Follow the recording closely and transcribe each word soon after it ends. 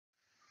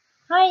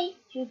Hi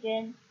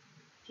children,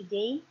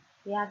 today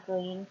we are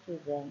going to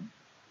learn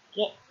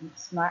Get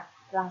Smart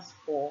Class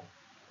 4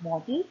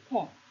 Module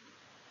 10.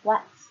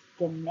 What's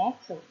the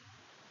matter?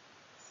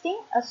 Sing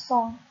a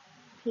song,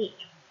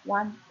 page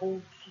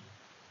 103.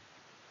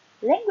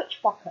 Language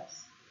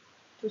focus.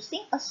 To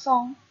sing a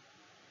song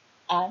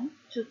and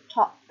to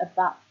talk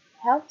about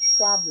health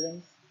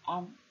problems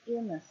and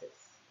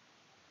illnesses.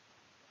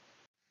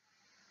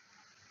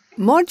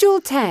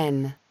 Module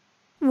 10.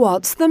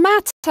 What's the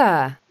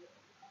matter?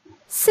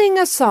 Sing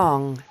a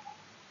song.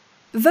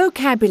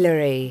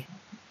 Vocabulary.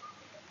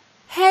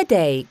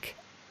 Headache.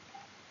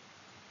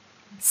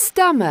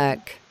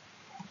 Stomach.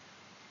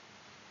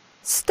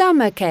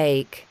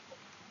 Stomachache.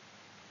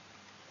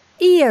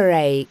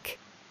 Earache.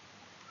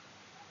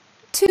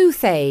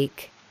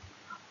 Toothache.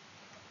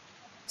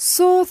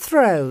 Sore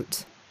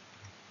throat.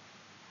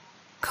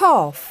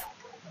 Cough.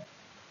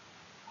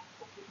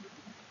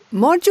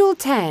 Module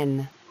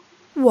 10.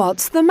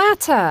 What's the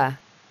matter?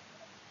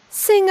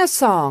 Sing a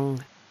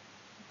song.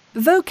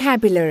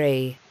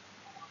 Vocabulary.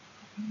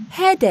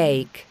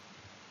 Headache.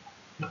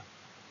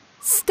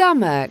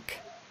 Stomach.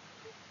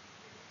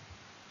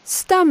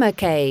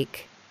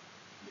 Stomachache.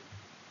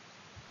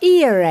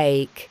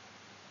 Earache.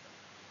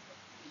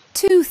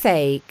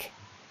 Toothache.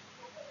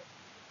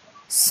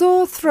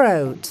 Sore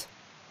throat.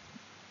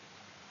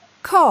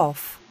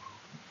 Cough.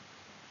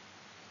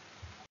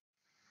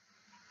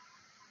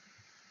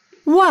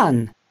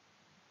 1.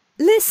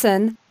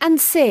 Listen and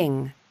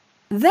sing.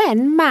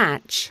 Then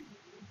match.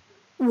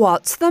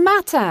 What's the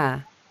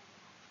matter?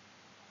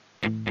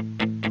 Hey,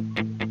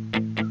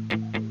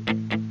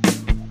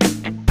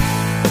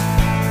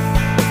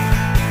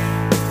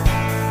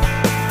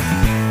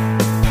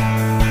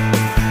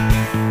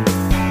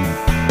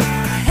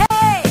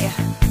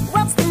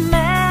 what's the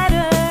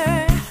matter?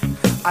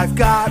 I've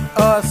got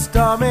a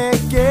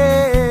stomach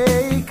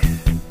ache.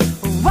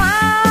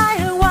 Why?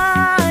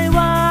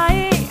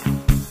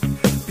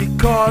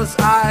 Because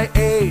I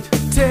ate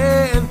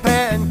 10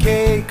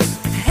 pancakes.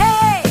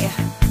 Hey,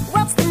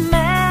 what's the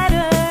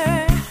matter?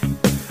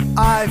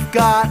 I've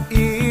got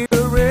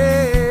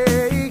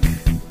earache.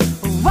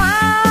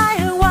 Why?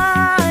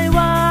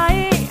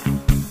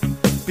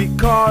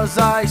 Because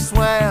I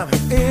swam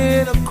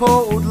in a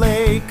cold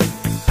lake.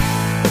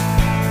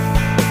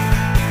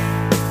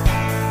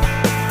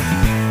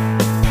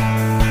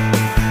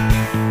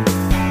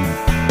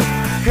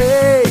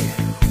 Hey,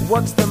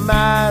 what's the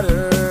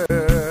matter?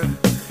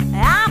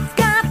 I've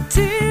got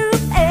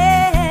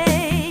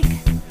toothache.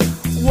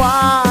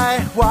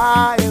 Why?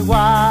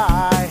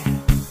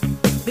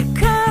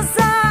 Because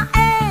I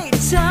ate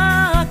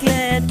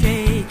chocolate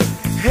cake.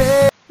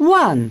 Hey,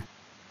 1.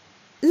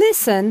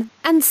 Listen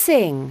and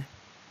sing.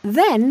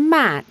 Then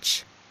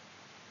match.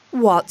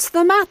 What's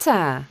the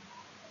matter?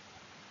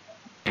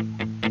 Hey,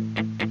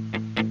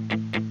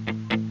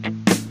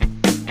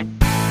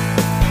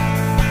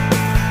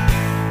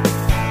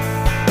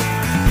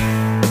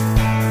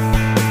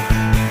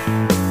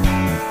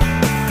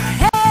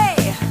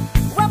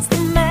 what's the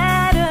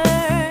matter?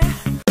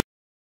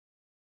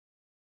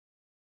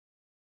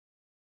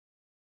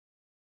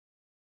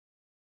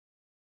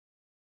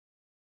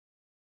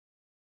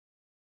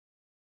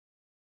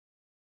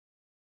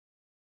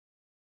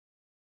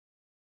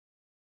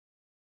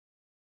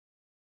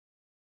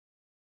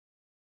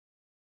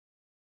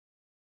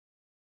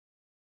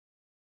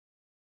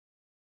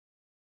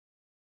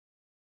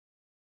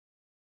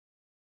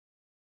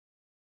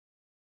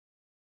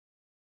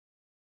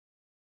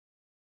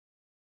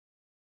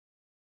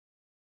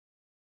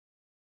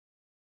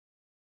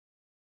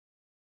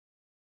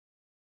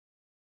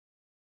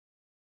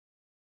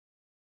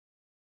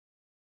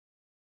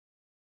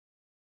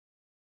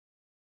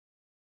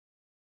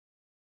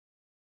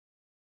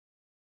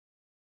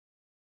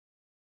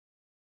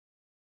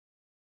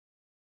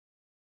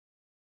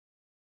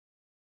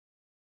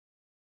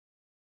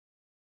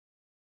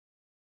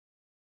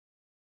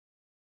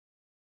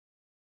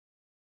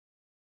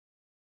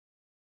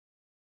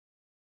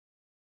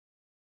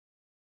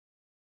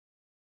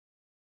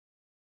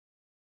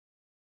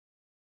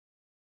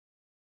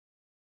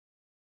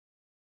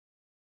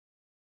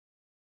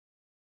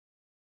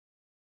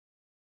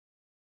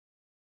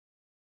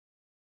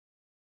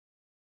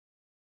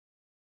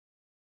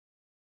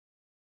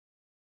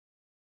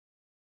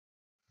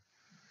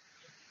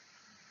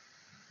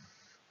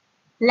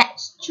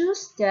 Let's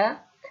choose the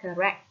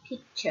correct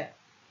picture.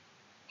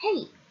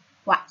 Hey,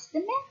 what's the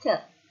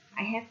matter?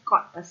 I have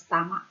got a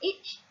stomach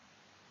ache.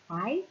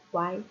 Why?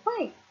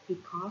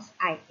 Because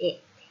I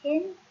ate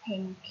 10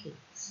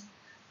 pancakes.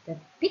 The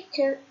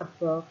picture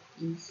above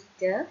is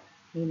the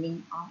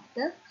meaning of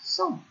the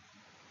song.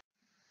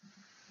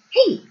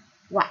 Hey,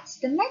 what's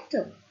the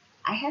matter?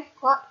 I have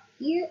got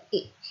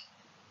earache.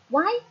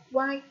 Why?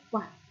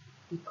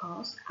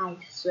 Because I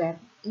swam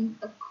in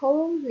a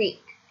cold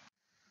lake.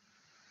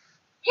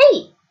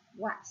 Hey,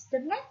 what's the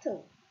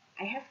matter?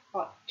 I have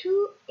got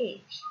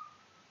toothache.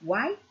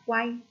 Why?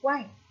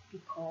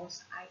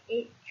 Because I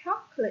ate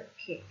chocolate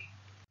cake.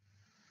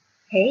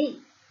 Hey,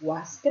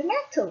 what's the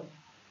matter?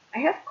 I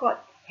have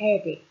got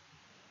headache.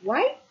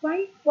 Why?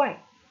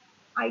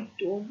 I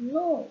don't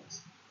know,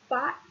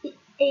 but it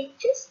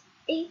aches.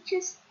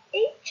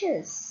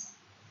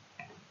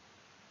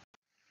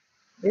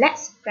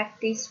 Let's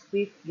practice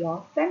with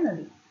your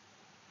family.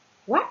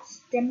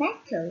 What's the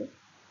matter?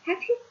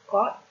 Have you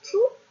got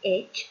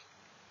toothache?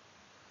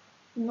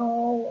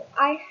 No,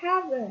 I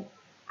haven't.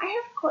 I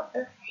have got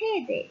a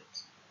headache.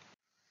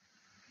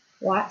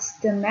 What's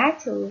the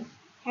matter?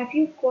 Have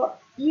you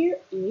got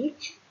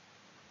earache?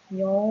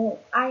 No,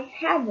 I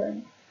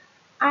haven't.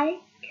 I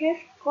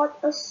have got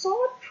a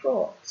sore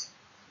throat.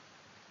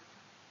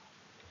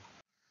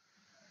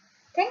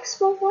 Thanks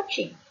for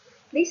watching.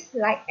 Please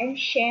like and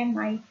share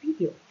my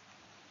video.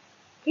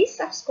 Please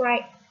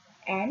subscribe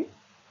and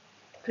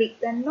click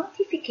the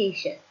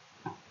notification.